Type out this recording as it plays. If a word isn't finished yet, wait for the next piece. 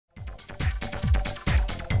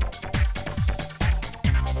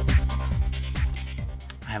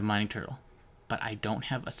I have a mining turtle, but I don't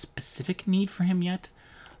have a specific need for him yet,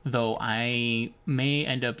 though I may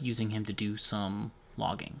end up using him to do some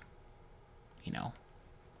logging, you know,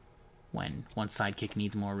 when one sidekick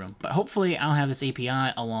needs more room. But hopefully I'll have this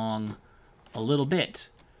API along a little bit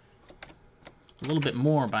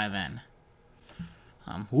more by then.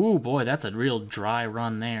 Ooh, boy, that's a real dry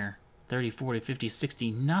run there. 30, 40, 50,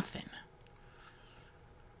 60, nothing.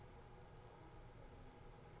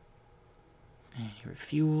 And he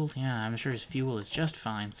refueled. Yeah, I'm sure his fuel is just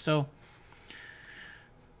fine. So,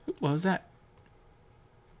 what was that?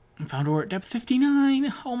 Found ore at depth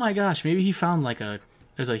 59. Oh my gosh, maybe he found like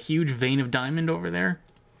there's a huge vein of diamond over there.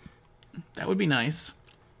 That would be nice.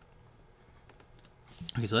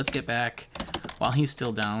 Okay, so let's get back while he's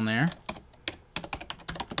still down there.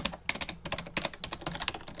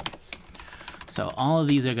 So all of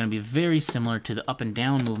these are going to be very similar to the up and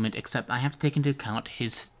down movement, except I have to take into account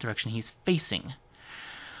his direction he's facing.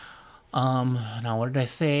 Now what did I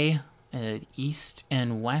say? East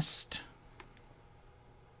and west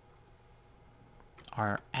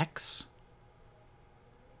are X.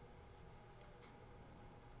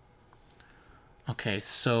 Okay,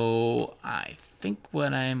 so I think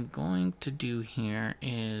what I'm going to do here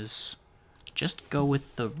is just go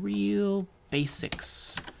with the real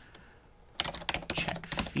basics. Check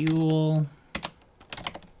fuel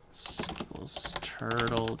equals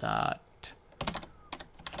turtle dot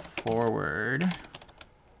forward.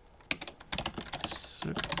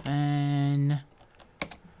 So then,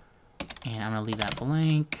 and I'm gonna leave that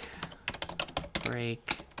blank.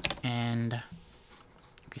 Break and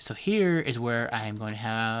okay. So here is where I'm going to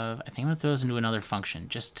have. I think I'm gonna throw this into another function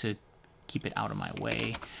just to keep it out of my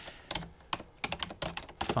way.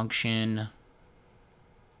 Function.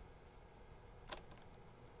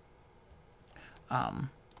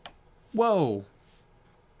 Whoa!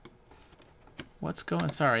 What's going?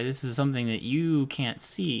 Sorry, this is something that you can't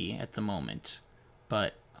see at the moment.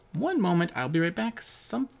 But one moment, I'll be right back.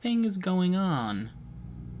 Something is going on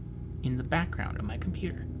in the background of my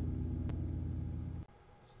computer.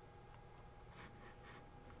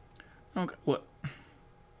 Okay, what?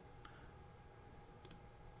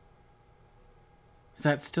 Is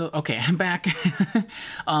that still okay? I'm back.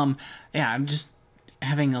 Yeah, I'm just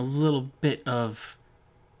having a little bit of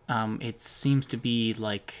it seems to be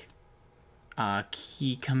like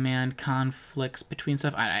key command conflicts between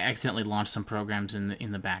stuff. I accidentally launched some programs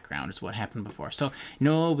in the background is what happened before, so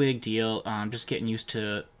no big deal. Just getting used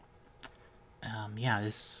to yeah,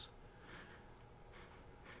 this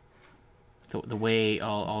the way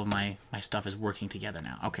all of my stuff is working together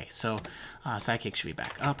now. Okay, so sidekick should be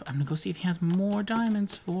back up. I'm gonna go see if he has more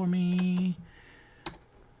diamonds for me.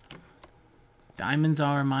 Diamonds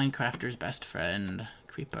are Minecrafter's best friend.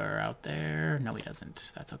 Creeper out there. No, he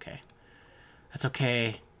doesn't. That's okay. That's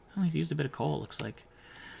okay. Oh, he's used a bit of coal, looks like.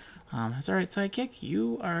 That's alright, sidekick.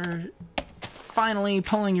 You are finally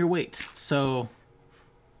pulling your weight. So,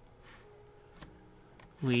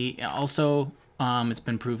 we also, it's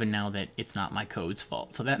been proven now that it's not my code's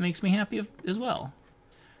fault. So that makes me happy as well.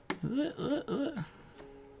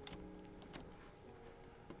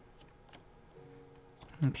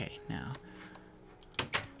 Okay, now.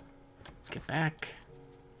 Let's get back.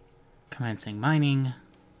 Commencing mining.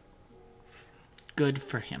 Good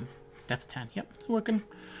for him. Depth 10. Yep, working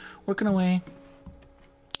away.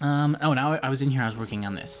 Oh, now I was in here. I was working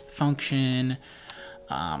on this function.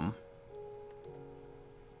 I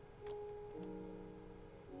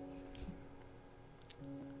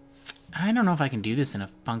don't know if I can do this in a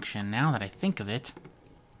function now that I think of it.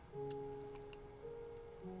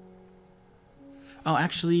 Oh,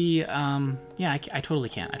 actually, yeah, I totally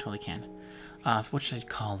can. I totally can. What should I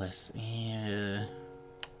call this?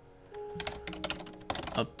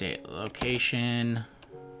 Update location.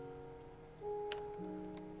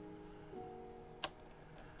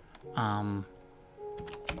 And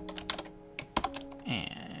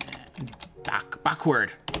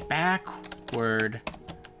backward.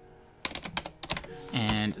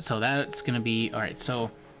 And so that's gonna be, all right,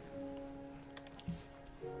 so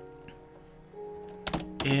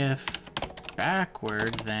if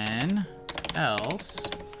backward, then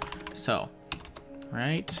else. So,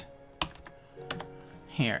 right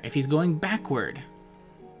here, if he's going backward,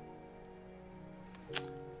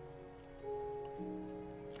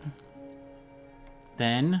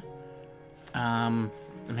 then,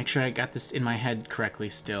 make sure I got this in my head correctly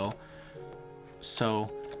still.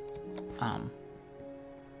 So,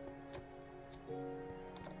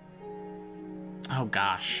 oh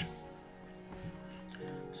gosh.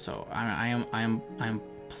 So I am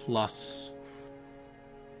plus.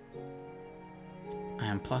 I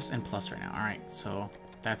am plus and plus right now. All right, so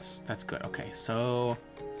that's good. Okay, so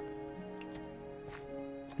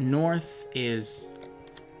north is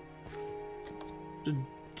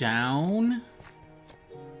down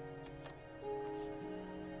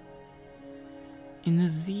in the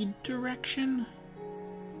Z direction?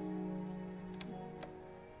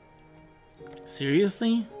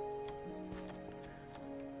 Seriously?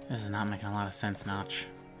 This is not making a lot of sense, Notch.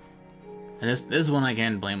 And this one I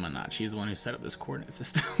can blame on Notch. He's the one who set up this coordinate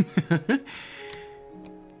system.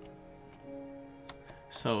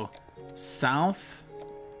 So, south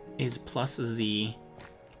is plus Z.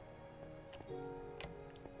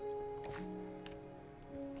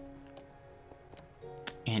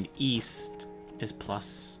 And east is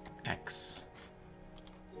plus X.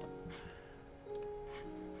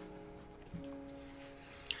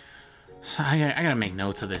 So I gotta make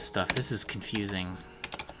notes of this stuff. This is confusing.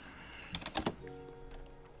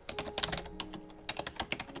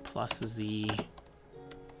 Plus Z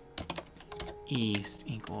east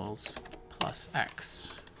equals plus X.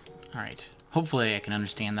 All right. Hopefully I can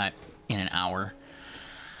understand that in an hour.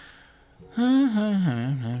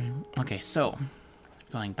 Okay, so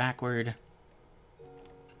going backward.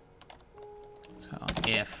 So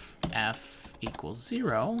if F equals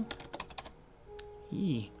 0,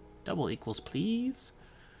 double equals, please.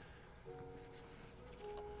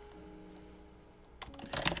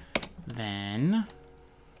 Then,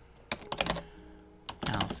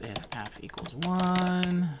 else if F equals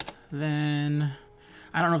 1, then,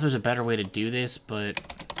 I don't know if there's a better way to do this, but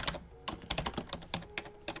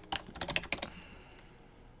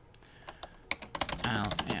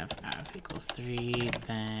else if F equals 3,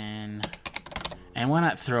 then, and why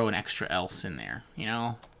not throw an extra else in there, you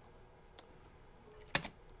know?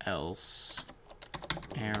 Else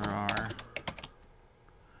error.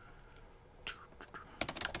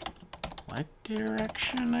 What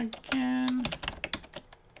direction again?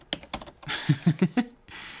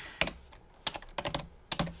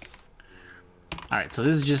 All right, so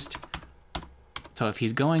this is just, so if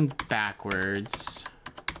he's going backwards,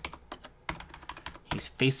 he's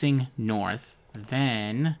facing north,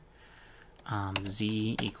 then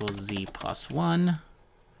Z equals Z plus 1.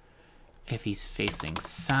 If he's facing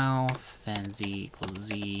south, then Z equals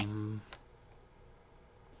Z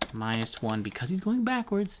minus 1. Because he's going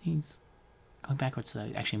backwards, so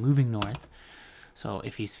that's actually moving north. So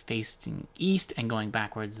if he's facing east and going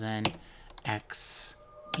backwards, then X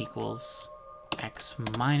equals X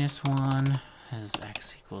minus 1, as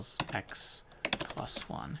X equals X plus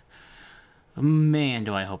 1. Man,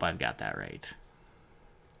 do I hope I've got that right.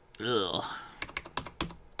 Ugh.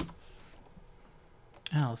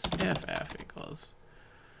 Else if F equals.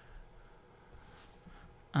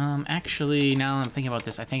 Actually, now I'm thinking about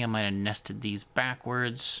this, I think I might have nested these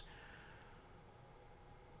backwards.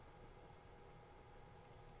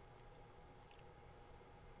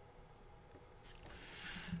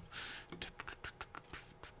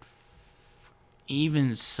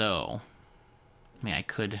 Even so, I mean, I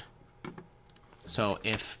could. So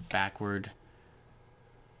if backward,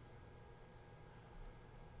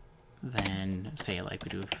 then say like we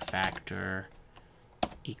do factor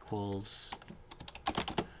equals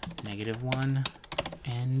 -1,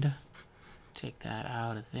 and take that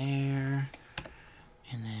out of there,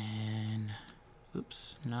 and then,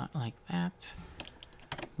 oops, not like that.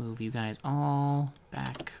 Move you guys all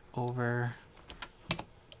back over.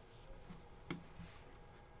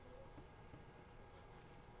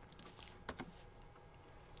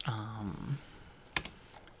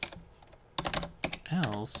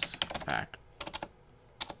 Else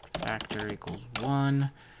factor equals 1.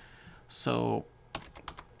 So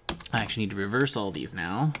I actually need to reverse all these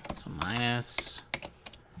now. So minus,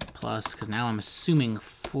 plus, because now I'm assuming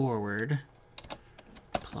forward,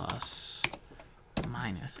 plus,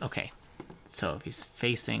 minus. Okay, so if he's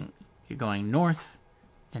facing, if you're going north,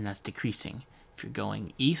 then that's decreasing. If you're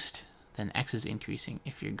going east, then X is increasing.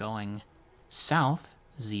 If you're going south,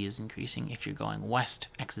 Z is increasing. If you're going west,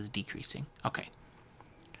 X is decreasing. Okay.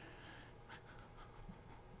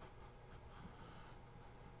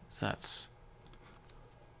 So that's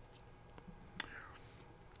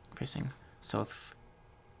facing. So if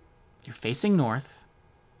you're facing north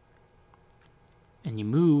and you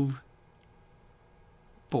move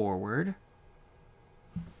forward,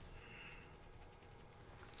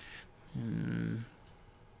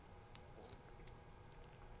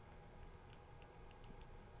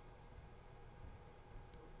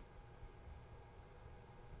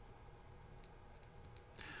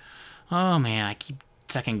 oh man, I keep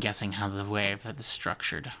second guessing how the way I've had this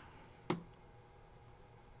structured.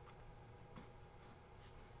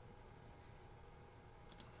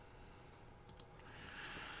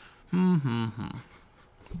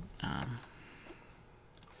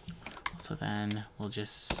 So then we'll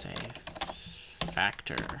just say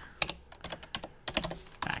factor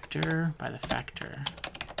by the factor.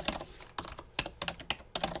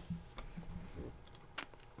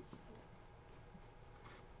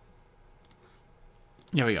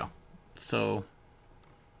 There we go. So,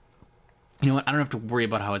 you know what? I don't have to worry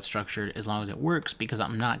about how it's structured as long as it works, because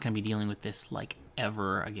I'm not going to be dealing with this like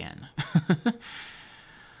ever again.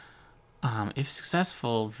 If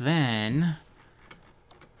successful, then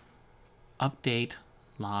update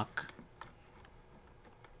lock.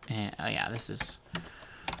 And yeah, this is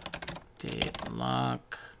update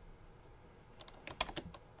lock.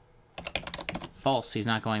 False. He's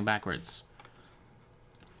not going backwards.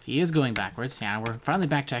 If he is going backwards, yeah, we're finally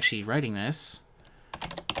back to actually writing this.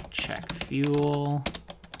 Check fuel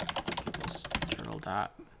equals turtle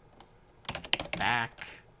dot back.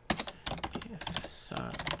 If so,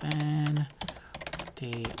 then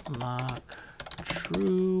update lock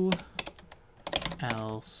true,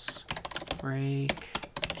 else break,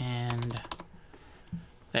 and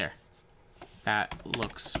there. That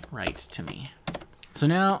looks right to me. So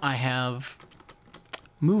now I have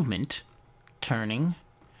movement, turning,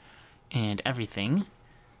 and everything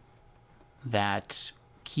that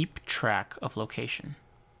keep track of location.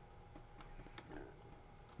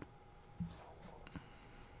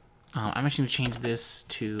 I'm actually going to change this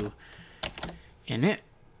to init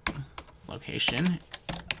location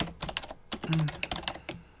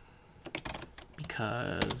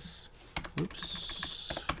because,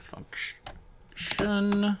 oops, function.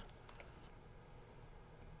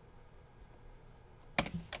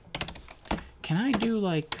 Can I do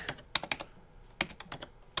like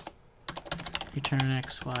return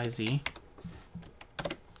X, Y, Z?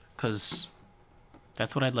 Because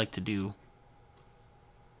that's what I'd like to do.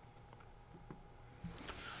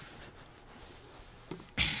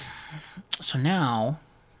 So now,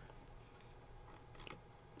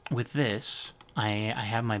 with this, I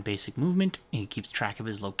have my basic movement. It keeps track of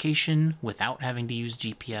his location without having to use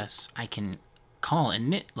GPS. I can call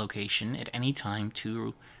init location at any time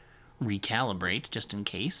to recalibrate, just in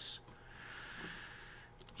case.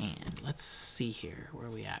 And let's see here. Where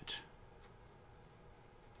are we at?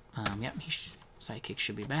 Yep, sidekick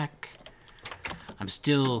should be back. I'm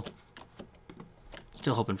still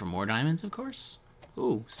hoping for more diamonds, of course.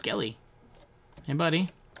 Ooh, Skelly. Hey, buddy.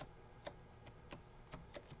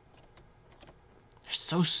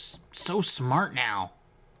 They're so smart now.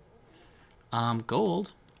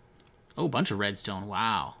 Gold. Oh, bunch of redstone.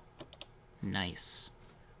 Wow. Nice.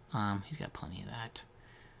 He's got plenty of that.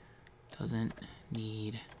 Doesn't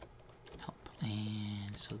need help.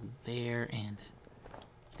 And so there and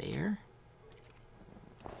there.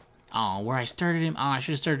 Oh, where I started him. Oh, I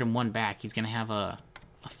should have started him one back. He's gonna have a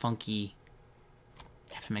funky.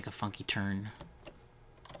 Have to make a funky turn.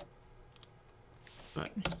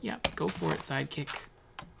 But yeah, go for it, sidekick.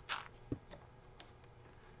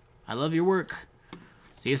 I love your work.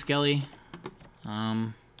 See you, Skelly.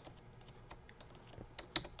 Can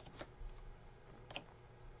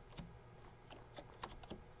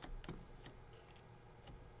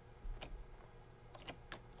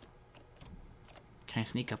I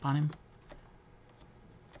sneak up on him?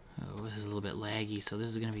 Oh, this is a little bit laggy, so this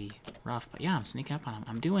is gonna be rough. But yeah, I'm sneaking up on him.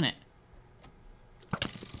 I'm doing it.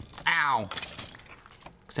 Ow!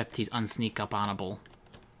 Except he's unsneak up onable.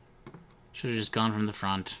 Should have just gone from the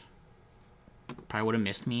front. Probably would have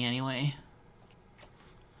missed me anyway.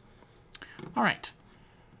 Alright.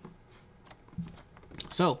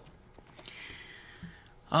 So.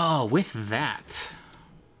 Oh, with that,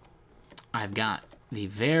 I've got the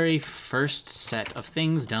very first set of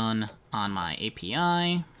things done on my API.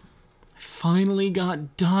 I finally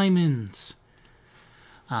got diamonds.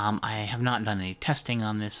 I have not done any testing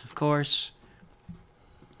on this, of course.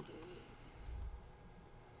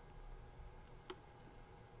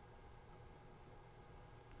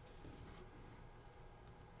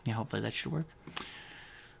 Yeah, hopefully that should work.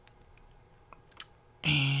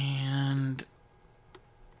 And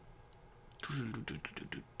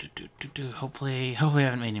hopefully I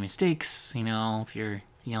haven't made any mistakes. You know, if you're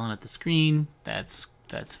yelling at the screen, that's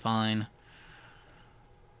fine.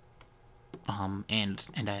 And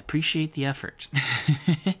I appreciate the effort.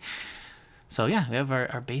 So yeah, we have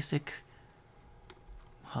our basic,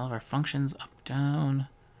 all of our functions, up, down,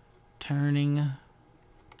 turning.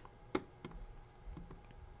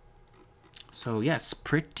 So yes,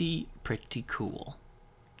 pretty cool.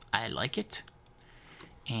 I like it.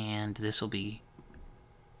 And this will be,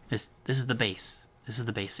 this is the base. This is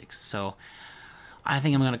the basics. So I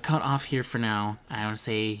think I'm going to cut off here for now. I want to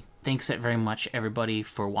say thanks very much, everybody,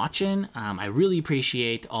 for watching. I really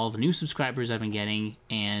appreciate all the new subscribers I've been getting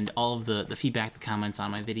and all of the feedback, the comments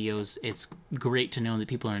on my videos. It's great to know that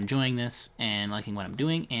people are enjoying this and liking what I'm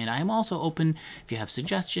doing. And I am also open if you have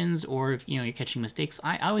suggestions or if you're catching mistakes.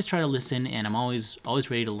 I always try to listen, and I'm always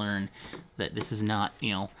ready to learn. That this is not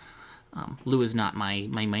Lua is not my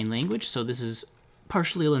main language, so this is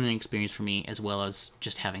partially a learning experience for me, as well as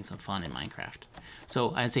just having some fun in Minecraft.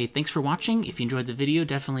 So I'd say thanks for watching. If you enjoyed the video,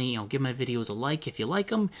 definitely give my videos a like if you like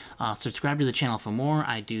them. Subscribe to the channel for more.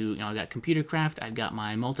 I do, I got ComputerCraft. I've got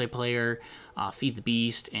my multiplayer, Feed the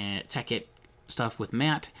Beast, and Tech It stuff with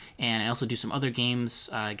Matt, and I also do some other games.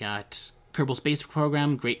 I got Kerbal Space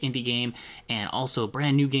Program, great indie game, and also a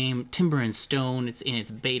brand new game, Timber and Stone. It's in its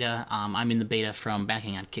beta. I'm in the beta from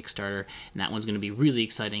backing on Kickstarter, and that one's going to be really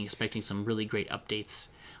exciting, expecting some really great updates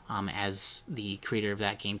as the creator of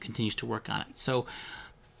that game continues to work on it. So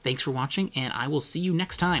thanks for watching, and I will see you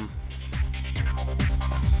next time.